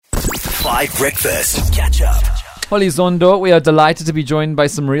5 Breakfast. Catch up. Holly Zondo, we are delighted to be joined by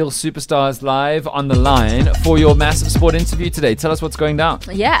some real superstars live on the line for your massive sport interview today. Tell us what's going down.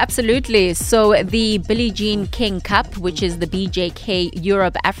 Yeah, absolutely. So the Billie Jean King Cup, which is the BJK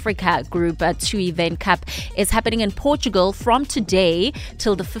Europe Africa Group 2 event cup, is happening in Portugal from today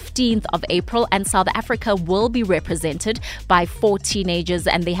till the 15th of April. And South Africa will be represented by 4 teenagers,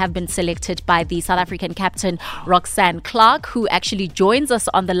 and they have been selected by the South African captain, Roxanne Clarke, who actually joins us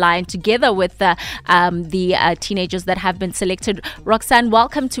on the line together with the teenagers that have been selected. Roxanne,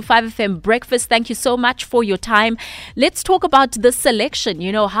 welcome to 5FM Breakfast. Thank you so much for your time. Let's talk about this selection.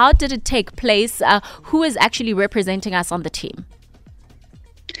 You know, how did it take place? Who is actually representing us on the team?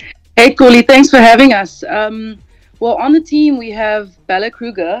 Hey, Xoli, thanks for having us. Well, on the team, we have Bella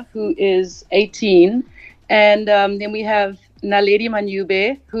Kruger, who is 18. And then we have Naledi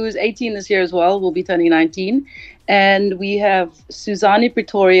Manyube, who's 18 this year as well, will be turning 19. And we have Suzanne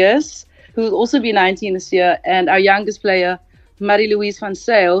Pretorius, who will also be 19 this year, and our youngest player, Marie-Louise van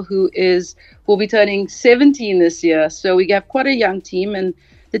Zyl, who will be turning 17 this year. So we have quite a young team, and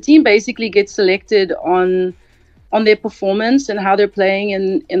the team basically gets selected on their performance and how they're playing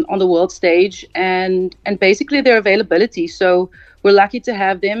on the world stage, and basically their availability. So we're lucky to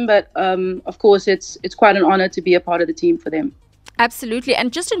have them, but of course it's quite an honor to be a part of the team for them. Absolutely.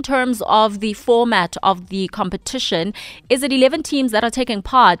 And just in terms of the format of the competition, is it 11 teams that are taking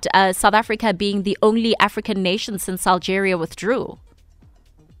part, South Africa being the only African nation since Algeria withdrew?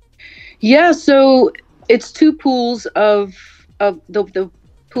 Yeah, so it's 2 pools of the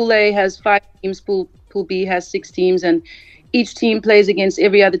Pool A has 5 teams, Pool B has 6 teams, and each team plays against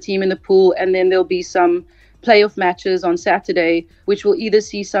every other team in the pool, and then there'll be some playoff matches on Saturday, which will either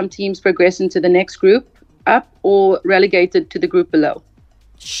see some teams progress into the next group up or relegated to the group below.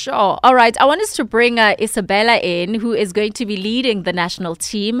 Sure. All right. I want us to bring Isabella in, who is going to be leading the national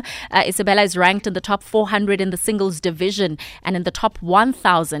team. Isabella is ranked in the top 400 in the singles division and in the top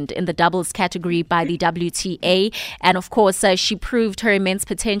 1,000 in the doubles category by the WTA. And of course, she proved her immense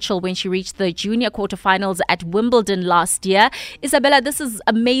potential when she reached the junior quarterfinals at Wimbledon last year. Isabella, this is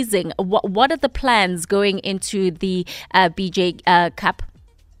amazing. What are the plans going into the BJ Cup?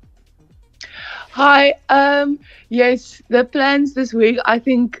 Hi. Yes, the plans this week, I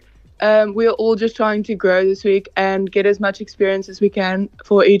think we're all just trying to grow this week and get as much experience as we can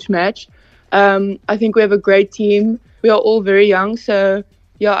for each match. I think we have a great team. We are all very young. So,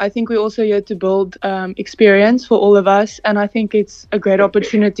 yeah, I think we're also here to build experience for all of us. And I think it's a great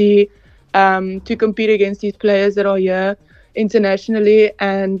opportunity to compete against these players that are here internationally.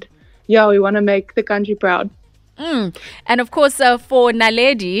 And, yeah, we want to make the country proud. And of course, for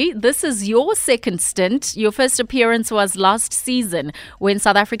Naledi, this is your second stint. Your first appearance was last season when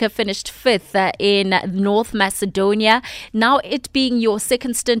South Africa finished 5th in North Macedonia. Now, it being your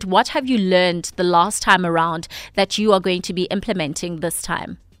second stint, what have you learned the last time around that you are going to be implementing this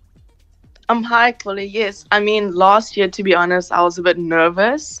time? Hi, Xoli. Yes, I mean, last year, to be honest, I was a bit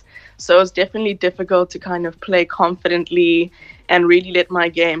nervous. So it was definitely difficult to kind of play confidently and really let my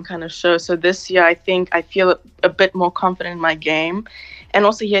game kind of show. So this year, I think I feel a bit more confident in my game, and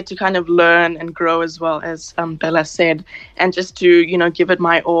also here to kind of learn and grow as well, as Bella said, and just to, give it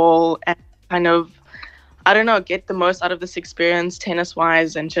my all and kind of, get the most out of this experience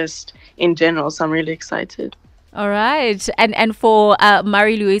tennis-wise and just in general. So I'm really excited. All right. And for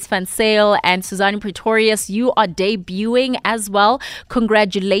Marie-Louise van Zyl and Suzanne Pretorius, you are debuting as well.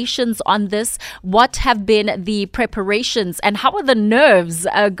 Congratulations on this. What have been the preparations and how are the nerves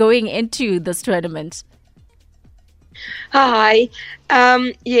going into this tournament? Hi.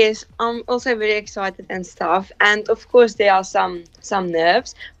 Yes, I'm also very excited and stuff. And of course, there are some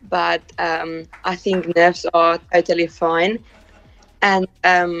nerves, but I think nerves are totally fine. And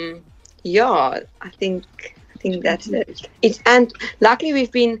yeah, I think that's it. And luckily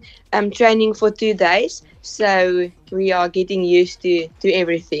we've been training for 2 days, so we are getting used to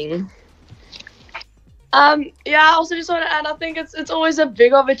everything. Yeah, I also just want to add, I think it's always a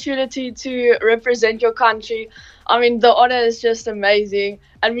big opportunity to represent your country. I mean, the honor is just amazing,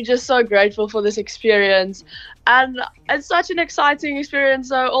 and we're just so grateful for this experience. And it's such an exciting experience,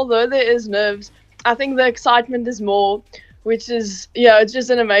 so although there is nerves, I think the excitement is more, which is, it's just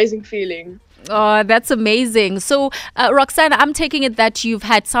an amazing feeling. Oh, that's amazing. So, Roxanne, I'm taking it that you've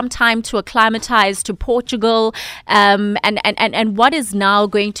had some time to acclimatize to Portugal. And what is now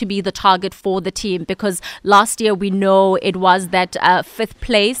going to be the target for the team? Because last year we know it was that 5th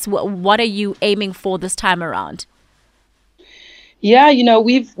place. What are you aiming for this time around? Yeah,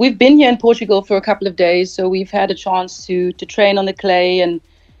 we've been here in Portugal for a couple of days, so we've had a chance to train on the clay and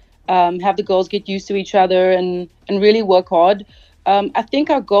have the girls get used to each other and really work hard. I think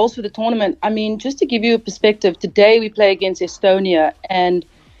our goals for the tournament, I mean, just to give you a perspective, today we play against Estonia, and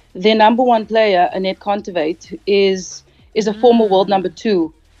their number one player, Annette Kontaveit, is a former world number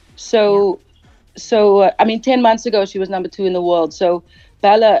 2. So, I mean, 10 months ago, she was number 2 in the world. So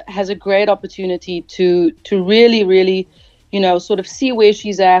Bella has a great opportunity to really, really, sort of see where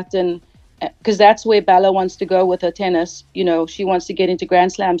she's at, and because that's where Bella wants to go with her tennis. She wants to get into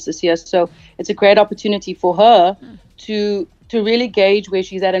Grand Slams this year. So it's a great opportunity for her to really gauge where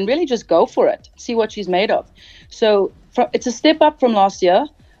she's at and really just go for it, see what she's made of. So it's a step up from last year.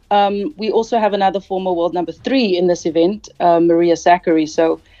 We also have another former world number 3 in this event, Maria Sakkari.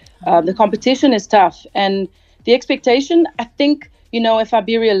 So the competition is tough. And the expectation, I think, if I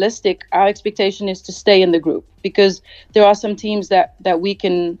be realistic, our expectation is to stay in the group, because there are some teams that we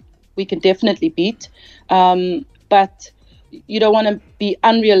can definitely beat. But you don't want to be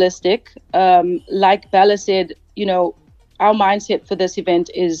unrealistic. Like Bella said, our mindset for this event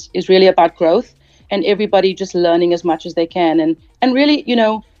is really about growth and everybody just learning as much as they can. And really,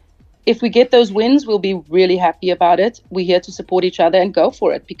 if we get those wins, we'll be really happy about it. We're here to support each other and go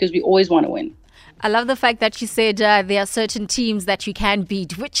for it, because we always want to win. I love the fact that you said there are certain teams that you can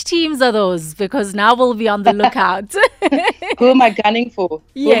beat. Which teams are those? Because now we'll be on the lookout. Who am I gunning for?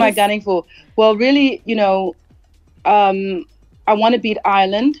 Yes. Who am I gunning for? Well, really, I want to beat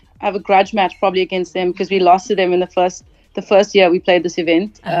Ireland. I have a grudge match probably against them, because we lost to them in the first year we played this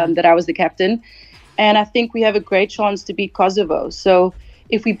event, that I was the captain. And I think we have a great chance to beat Kosovo. So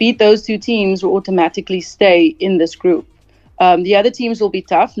if we beat those 2 teams, we'll automatically stay in this group. The other teams will be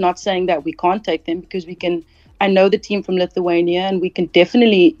tough, not saying that we can't take them, because we can. I know the team from Lithuania, and we can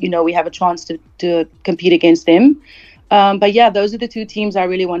definitely, we have a chance to compete against them. But yeah, those are the 2 teams I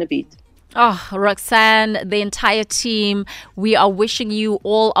really want to beat. Oh, Roxanne, the entire team, we are wishing you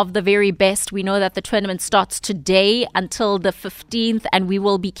all of the very best. We know that the tournament starts today until the 15th, and we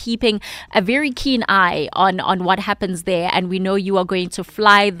will be keeping a very keen eye on what happens there. And we know you are going to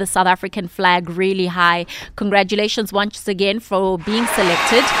fly the South African flag really high. Congratulations once again for being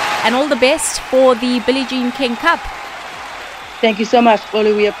selected, and all the best for the Billie Jean King Cup. Thank you so much,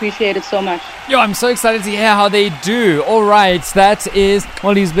 Xoli. We appreciate it so much. Yo, I'm so excited to hear how they do. All right, that is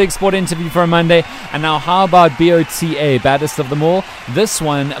Xoli's big sport interview for a Monday. And now how about BOTA, Baddest of Them All? This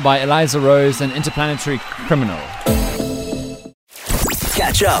one by Eliza Rose and Interplanetary Criminal.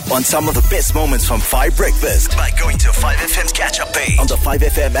 Catch up on some of the best moments from 5 Breakfast by going to 5FM's catch-up page on the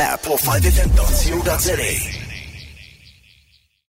 5FM app or 5FM.co.za.